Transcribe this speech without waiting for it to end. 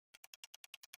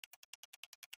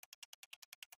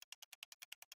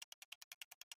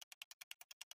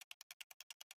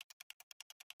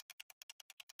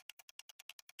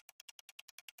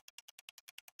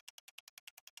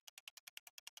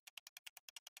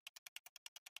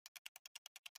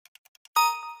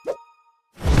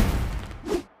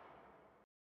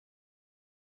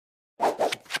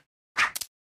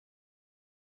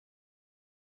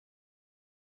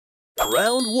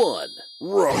Round 1.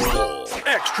 Rumble.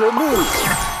 Extra move.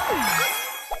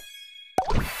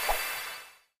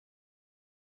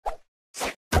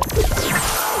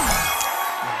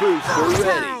 Booster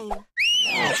ready.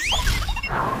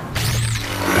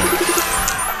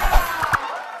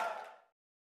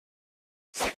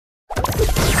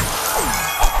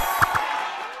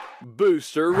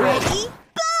 Booster ready.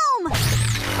 Boom!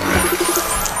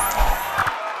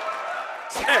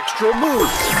 Extra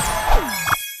move.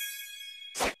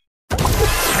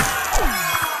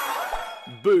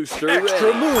 Booster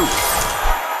extra ready. Move.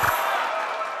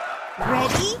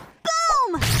 Ready?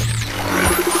 Boom!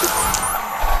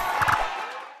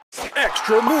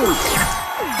 Extra move.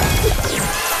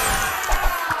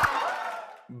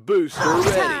 Booster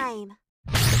ready. Time.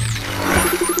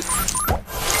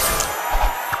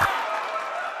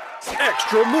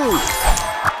 Extra move.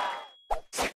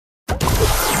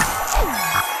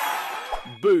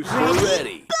 Booster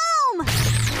ready. Boom!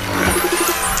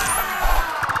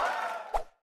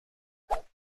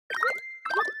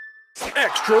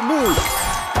 Extra move.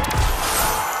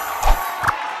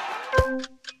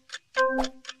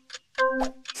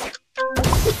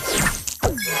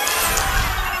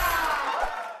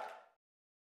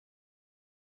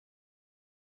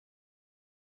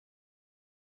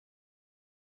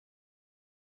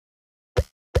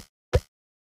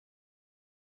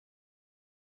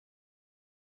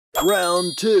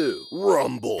 Round 2.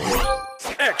 Rumble.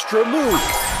 Extra move.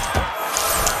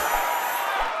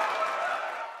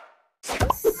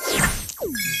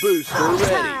 Booster ready.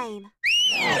 Time.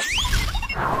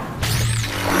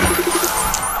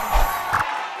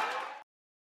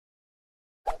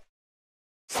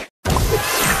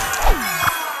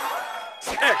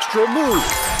 Extra move.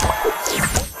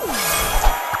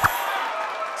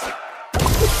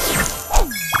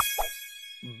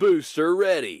 Booster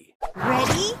ready.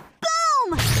 Ready?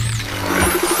 Boom!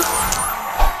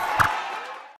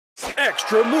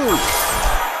 Extra move.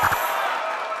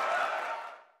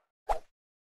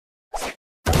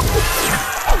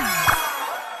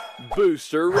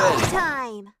 Booster ready.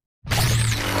 Time.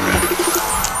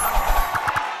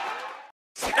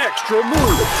 Extra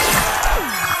move.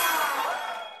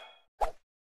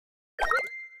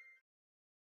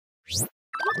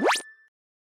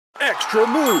 Extra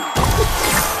move.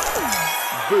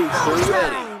 Booster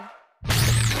ready. Time.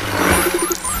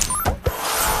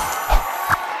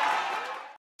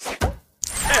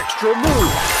 Extra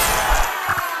move.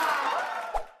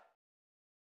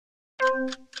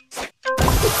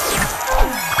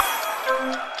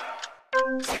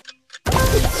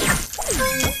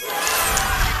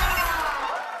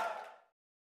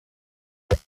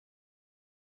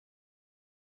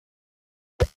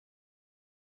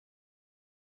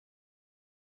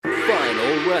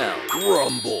 Final round.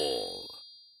 Rumble.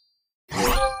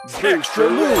 Extra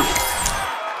move.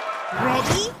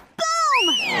 Ready? Boom!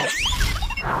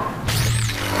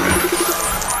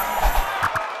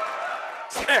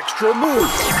 Extra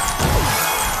move.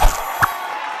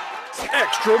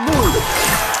 Extra move.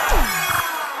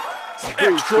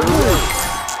 Extra move.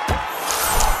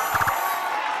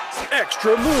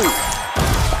 Extra move.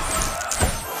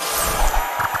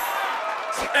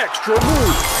 Extra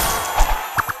move.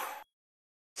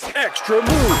 Extra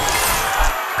move.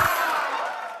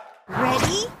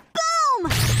 Ready?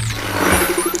 Boom!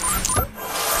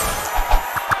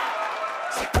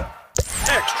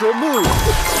 Extra move.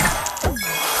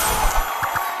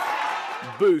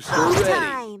 Booster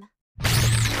ready. Time.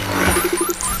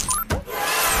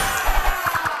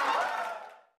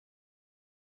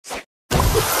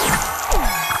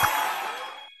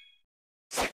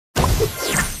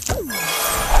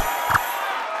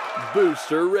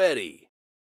 Booster ready.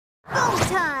 Boom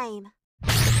time.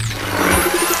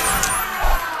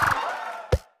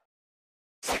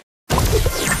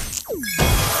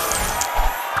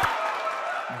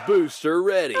 Booster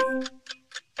ready.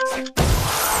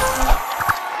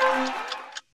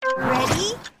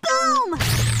 Ready? Boom!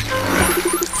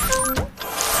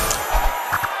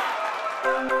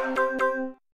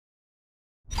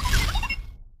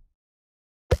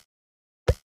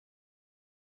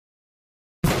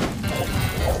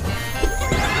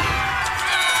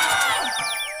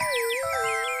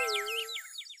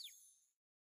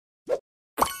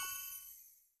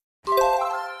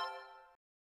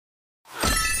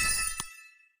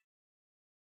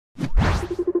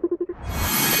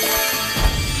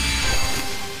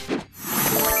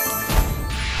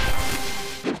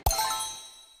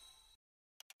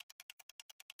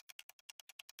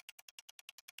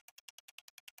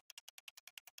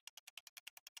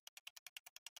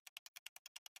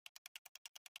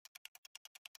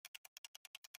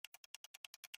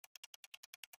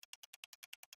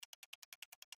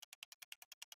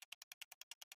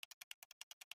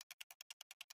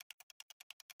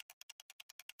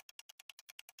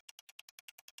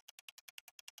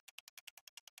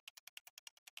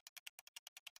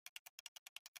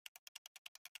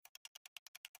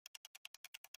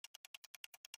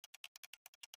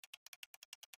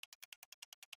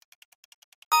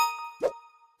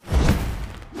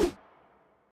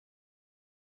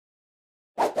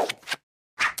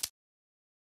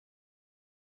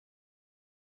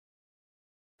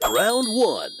 Round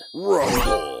 1.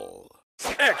 Rumble.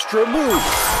 Extra move.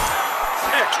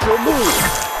 Extra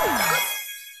move.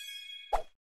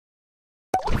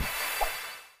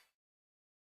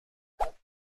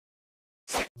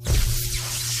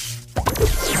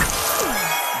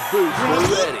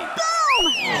 Booster ready.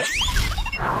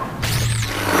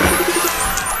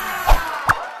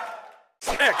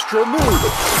 Extra move.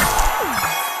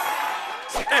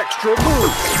 Extra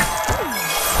move.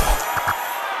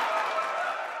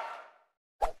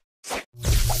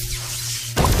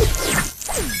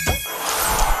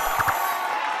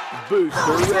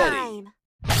 Booster ready.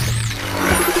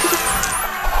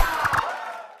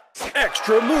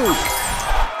 Extra move.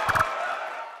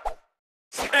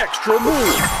 Extra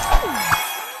move.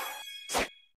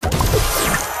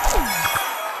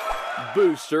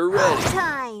 Booster ready.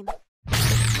 Time.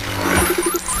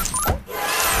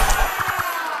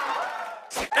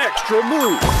 Extra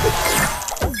move.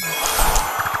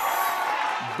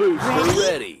 Booster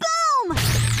ready. Boom!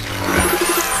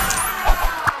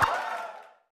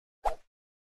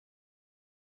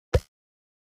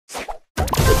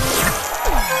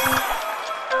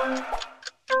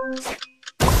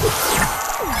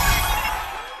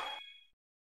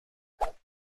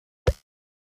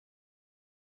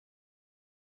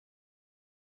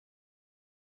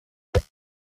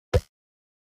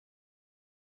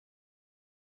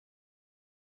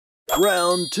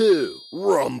 Round 2.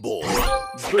 Rumble.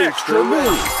 Extra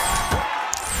move.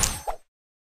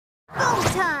 Boom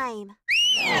time.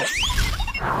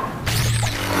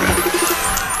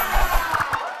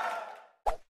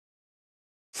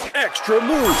 Extra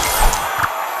move.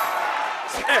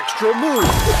 Extra move.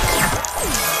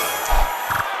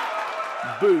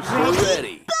 Booster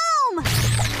ready. Boom!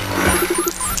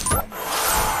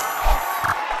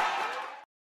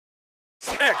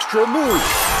 Extra move.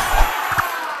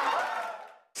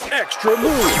 Extra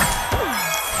move.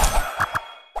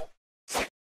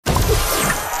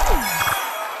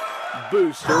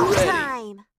 Booster Boom ready.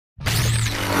 time.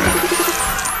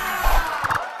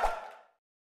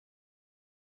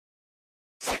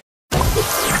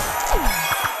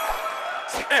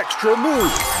 Extra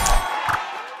move.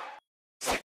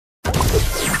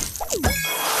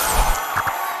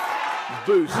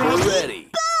 Booster ready.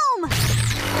 Boom!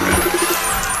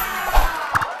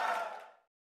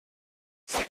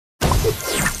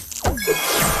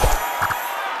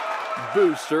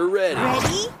 Booster ready.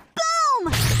 Ready?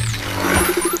 Boom!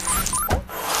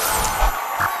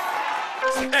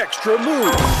 Extra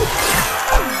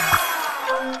move.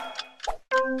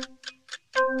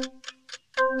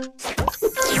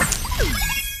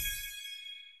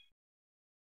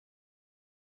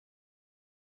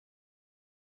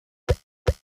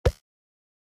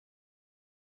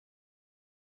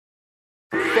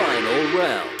 Final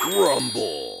round.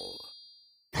 Rumble.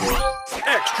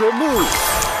 Extra move.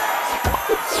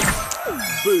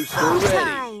 Booster Boom ready.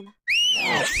 time.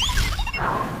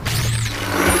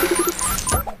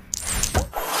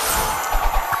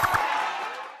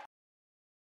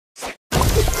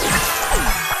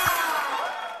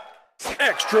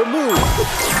 Extra move.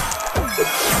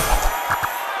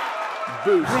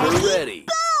 Booster ready.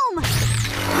 Boom!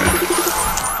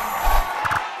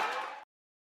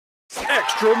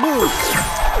 Extra move.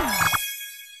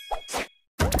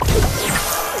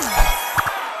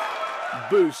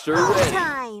 Booster Boom ready.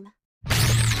 time.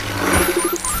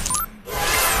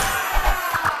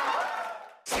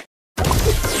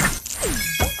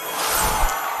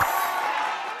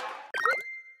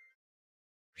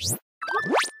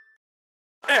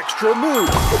 Extra move.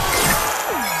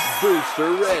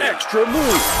 Booster ready. Extra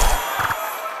move.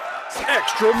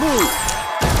 Extra move.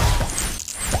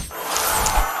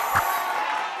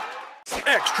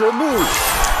 Extra move.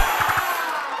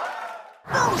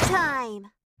 Boom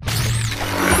time.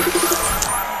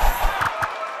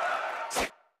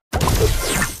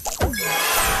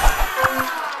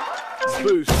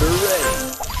 Booster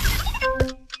ready.